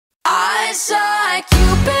Eyes shine,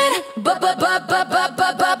 Cupid, bang.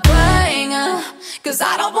 'Cause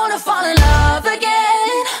I don't wanna fall in love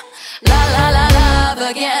again. Love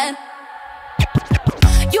again.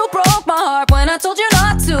 You broke my heart when I told you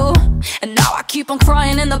not to, and now I keep on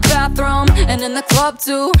crying in the bathroom and in the club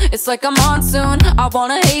too. It's like a monsoon, I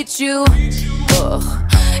wanna hate you. Ugh.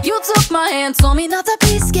 You took my hand, told me not to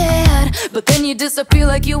be scared, but then you disappear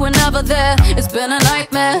like you were never there. It's been a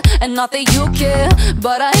nightmare, and not that you care,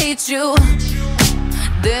 but I hate you.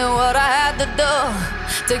 Did what I had to do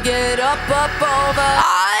to get up over.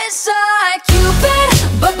 Eyes shine, Cupid,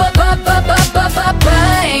 bang.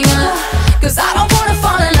 'Cause I don't wanna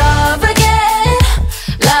fall in love again.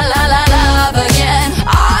 Love again.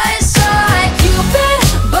 Eyes shine, Cupid,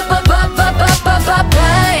 bang.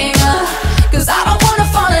 'Cause I don't wanna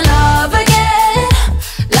fall in love again.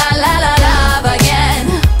 Love again.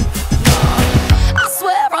 I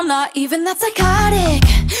swear I'm not even that psychotic,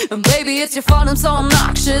 and baby, it's your fault I'm so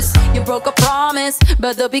obnoxious. You broke a promise,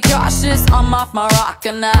 better be cautious. I'm off my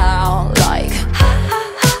rocker now, like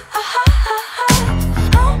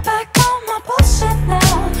I'm back on my bullshit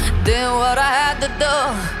now. Did what I had to do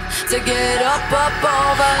to get up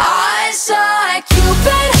over. Eyes shine,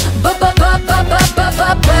 Cupid,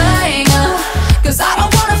 bang. 'Cause I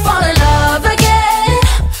don't wanna fall in love again.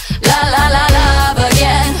 Love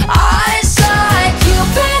again. Eyes shine,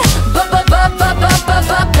 Cupid, bang.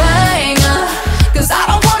 'Cause I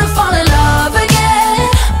don't wanna fall in love again.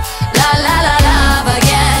 Love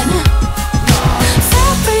again.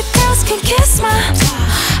 Fairy tales can kiss my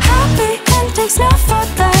happy endings never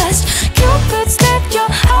last. Cupid step your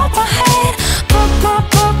out my head, put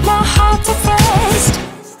my heart to rest.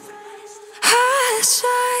 Eyes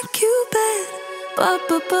shine, Cupid,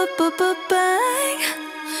 bang.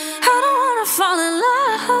 I don't wanna fall in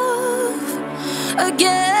love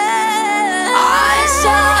again. Eyes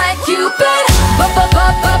shine.